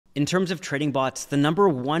In terms of trading bots, the number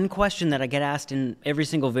one question that I get asked in every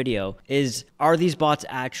single video is, are these bots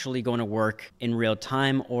actually going to work in real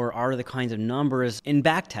time, or are the kinds of numbers in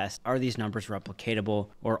backtest, are these numbers replicatable,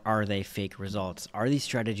 or are they fake results? Are these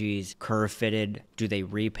strategies curve fitted? Do they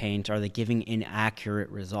repaint? Are they giving inaccurate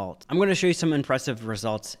results? I'm going to show you some impressive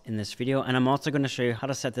results in this video, and I'm also going to show you how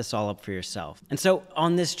to set this all up for yourself. And so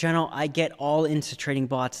on this channel, I get all into trading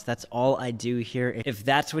bots. That's all I do here. If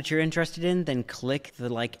that's what you're interested in, then click the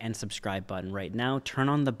like and subscribe button right now. Turn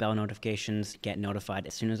on the bell notifications, get notified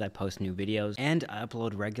as soon as I post new videos, and I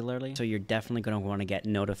upload regularly. So you're definitely going to want to get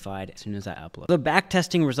notified as soon as I upload. The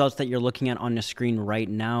backtesting results that you're looking at on the screen right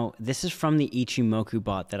now, this is from the Ichimoku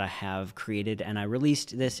bot that I have created, and I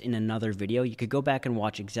released this in another video. You could go back and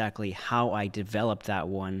watch exactly how I developed that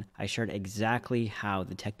one. I shared exactly how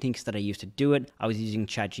the techniques that I used to do it. I was using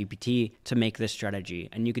ChatGPT to make this strategy,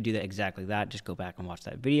 and you could do that exactly that. Just go back and watch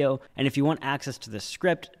that video. And if you want access to the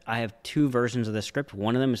script, I have two versions of the script.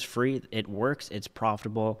 One of them is free. It works. It's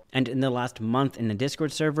profitable. And in the last month in the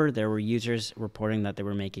Discord server, there were users reporting that they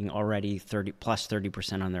were making already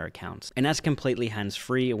 30% on their accounts. And that's completely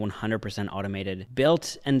hands-free, 100% automated,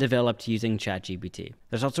 built and developed using ChatGPT.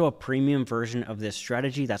 There's also a premium version of this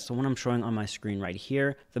strategy. That's the one I'm showing on my screen right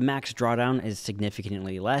here. The max drawdown is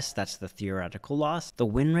significantly less. That's the theoretical loss. The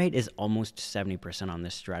win rate is almost 70% on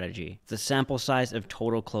this strategy. The sample size of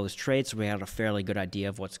total closed trades, so we have a fairly good idea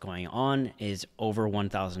of what's going on, is over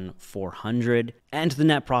 1,400, and the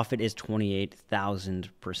net profit is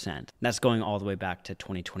 28,000%. That's going all the way back to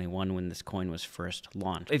 2021 when this coin was first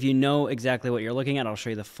launched. If you know exactly what you're looking at, I'll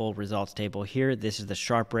show you the full results table here. This is the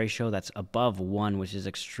Sharpe ratio. That's above 1, which is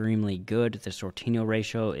extremely good. The Sortino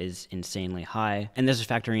ratio is insanely high, and this is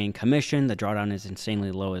factoring in commission. The drawdown is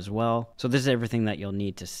insanely low as well. So this is everything that you'll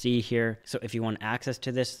need to see here. So if you want access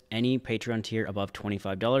to this, any Patreon tier above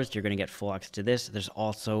 $25, you're going to get full access to this. There's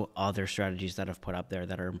also other strategies that I've put up there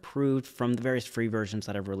that are improved from the various free versions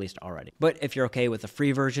that I've released already. But if you're okay with the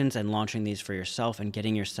free versions and launching these for yourself and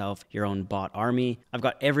getting yourself your own bot army, I've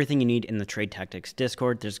got everything you need in the Trade Tactics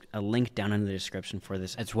Discord. There's a link down in the description for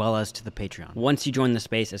this, as well as to the Patreon. Once you join the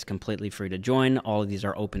space, it's completely free to join. All of these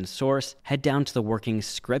are open source. Head down to the working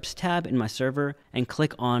scripts tab in my server and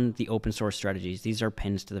click on the open source strategies. These are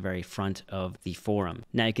pins to the very front of the forum.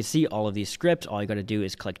 Now you can see all of these scripts. All you got to do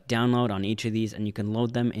is click download on each of these, and you can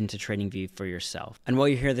load them into TradingView for yourself. And while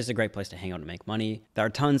you're here, this is a great place to hang out and make money. There are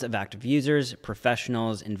tons of active users,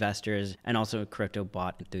 professionals, investors, and also crypto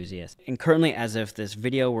bot enthusiasts. And currently, as of this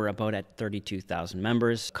video, we're about at 32,000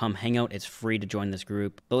 members. Come hang out. It's free to join this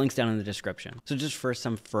group. The link's down in the description. So just for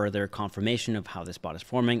some further confirmation of how this bot is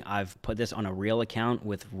forming, I've put this on a real account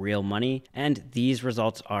with real money, and these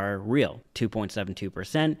results are real,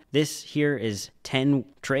 2.72%. This here is 10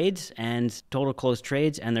 trades and total closed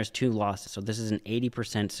trades, and there's 2 losses. So this is an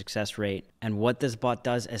 80% success rate. And what this bot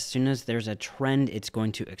does, as soon as there's a trend, it's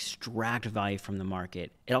going to extract value from the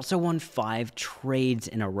market. It also won 5 trades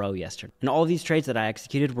in a row yesterday. And all of these trades that I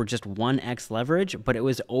executed were just 1x leverage, but it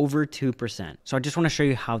was over 2%. So I just want to show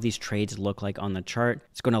you how these trades look like on the chart.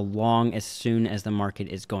 It's going to long as soon as the market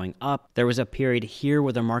is going up. There was a period here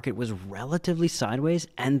where the market was relatively sideways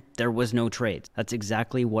and there was no trades. That's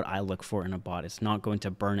exactly what I look for in a bot. It's not going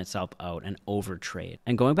to burn itself out and over trade.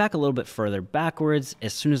 And going back a little bit further backwards,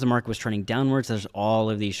 as soon as the market was trending downwards, there's all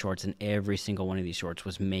of these shorts, and every single one of these shorts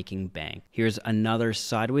was making bang. Here's another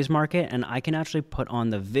sideways market, and I can actually put on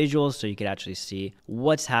the visuals so you could actually see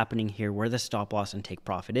what's happening here, where the stop loss and take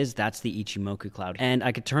profit is. That's the Ichimoku cloud. And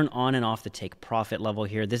I could turn on and off the take profit level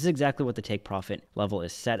here. This is exactly what the take profit level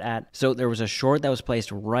is set at. So there was a short that was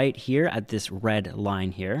placed right here at this red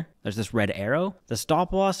line here. There's this red arrow. The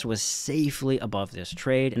stop loss was safely above this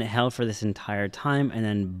trade, and it held for this entire time, and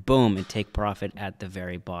then boom, it take profit at the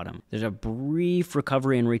very bottom. There's a brief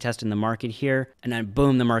recovery and retest in the market here, and then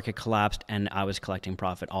boom, the market collapsed, and I was collecting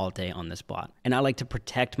profit all day on this bot. And I like to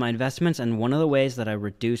protect my investments, and one of the ways that I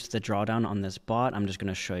reduced the drawdown on this bot, I'm just going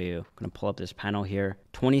to show you. I'm going to pull up this panel here.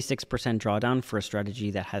 26% drawdown for a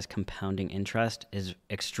strategy that has compounding interest is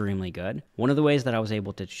extremely good. One of the ways that I was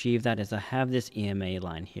able to achieve that is I have this EMA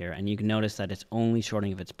line here, and you can notice that it's only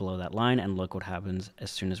shorting if it's below that line, and look what happens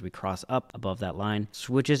as soon as we cross up above that line.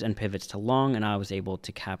 Switches and pivots to long, and I was able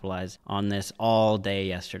to capitalize on this all day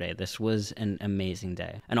yesterday. This was an amazing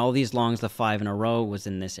day. And all these longs, the 5 in a row, was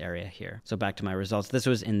in this area here. So back to my results. This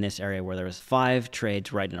was in this area where there was 5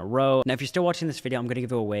 trades right in a row. Now, if you're still watching this video, I'm going to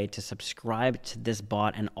give you a way to subscribe to this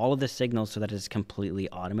bot and all of the signals so that it's completely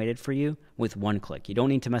automated for you with one click. You don't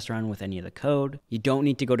need to mess around with any of the code. You don't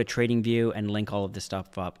need to go to TradingView and link all of this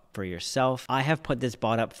stuff up for yourself, I have put this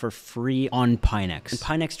bot up for free on Pionex. And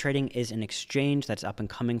Pionex Trading is an exchange that's up and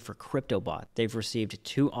coming for crypto bot. They've received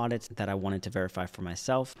 2 audits that I wanted to verify for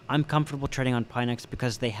myself. I'm comfortable trading on Pionex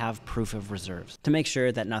because they have proof of reserves to make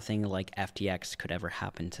sure that nothing like FTX could ever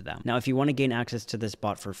happen to them. Now, if you want to gain access to this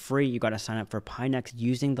bot for free, you got to sign up for Pionex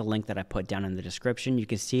using the link that I put down in the description. You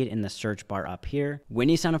can see it in the search bar up here. When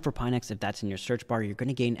you sign up for Pionex, if that's in your search bar, you're going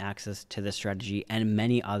to gain access to this strategy and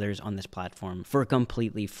many others on this platform for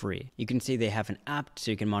completely free. You can see they have an app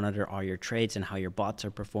so you can monitor all your trades and how your bots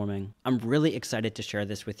are performing. I'm really excited to share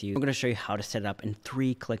this with you. I'm going to show you how to set it up in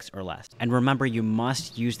 3 clicks or less. And remember, you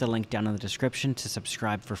must use the link down in the description to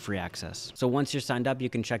subscribe for free access. So once you're signed up, you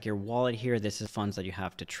can check your wallet here. This is funds that you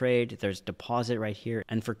have to trade. There's deposit right here.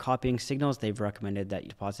 And for copying signals, they've recommended that you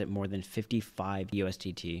deposit more than 55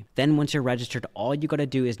 USDT. Then once you're registered, all you got to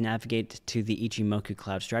do is navigate to the Ichimoku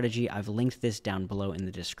Cloud strategy. I've linked this down below in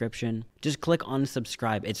the description. Just click on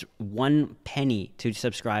subscribe. It's 1 penny to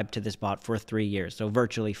subscribe to this bot for 3 years, so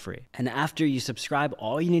virtually free. And after you subscribe,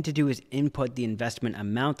 all you need to do is input the investment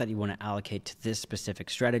amount that you want to allocate to this specific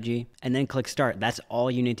strategy, and then click start. That's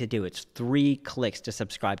all you need to do. It's 3 clicks to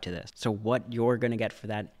subscribe to this. So what you're going to get for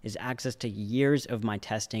that is access to years of my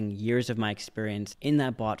testing, years of my experience in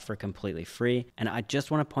that bot for completely free. And I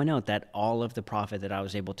just want to point out that all of the profit that I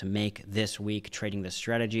was able to make this week trading this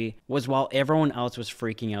strategy was while everyone else was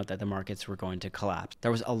freaking out that the markets were going to collapse.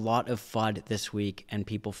 There was a lot of FUD this week and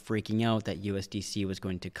people freaking out that USDC was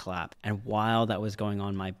going to collapse. And while that was going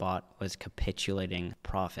on, my bot was capitulating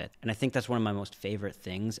profit. And I think that's one of my most favorite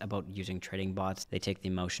things about using trading bots. They take the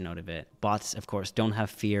emotion out of it. Bots, of course, don't have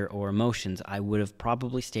fear or emotions. I would have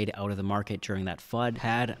probably stayed out of the market during that FUD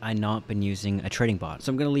had I not been using a trading bot.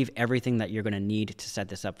 So I'm going to leave everything that you're going to need to set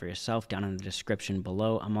this up for yourself down in the description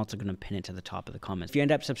below. I'm also going to pin it to the top of the comments. If you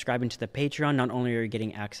end up subscribing to the Patreon, not only are you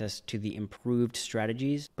getting access to the improved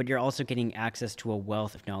strategies, but you're also getting access to a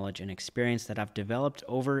wealth of knowledge and experience that I've developed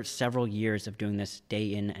over several years of doing this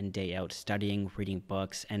day in and day out, studying, reading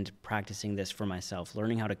books, and practicing this for myself,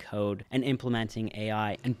 learning how to code and implementing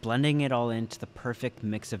AI and blending it all into the perfect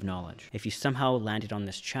mix of knowledge. If you somehow landed on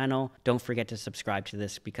this channel, don't forget to subscribe to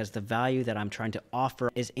this because the value that I'm trying to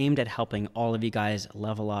offer is aimed at helping all of you guys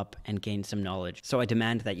level up and gain some knowledge. So I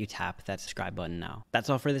demand that you tap that subscribe button now. That's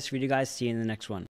all for this video, guys. See you in the next one.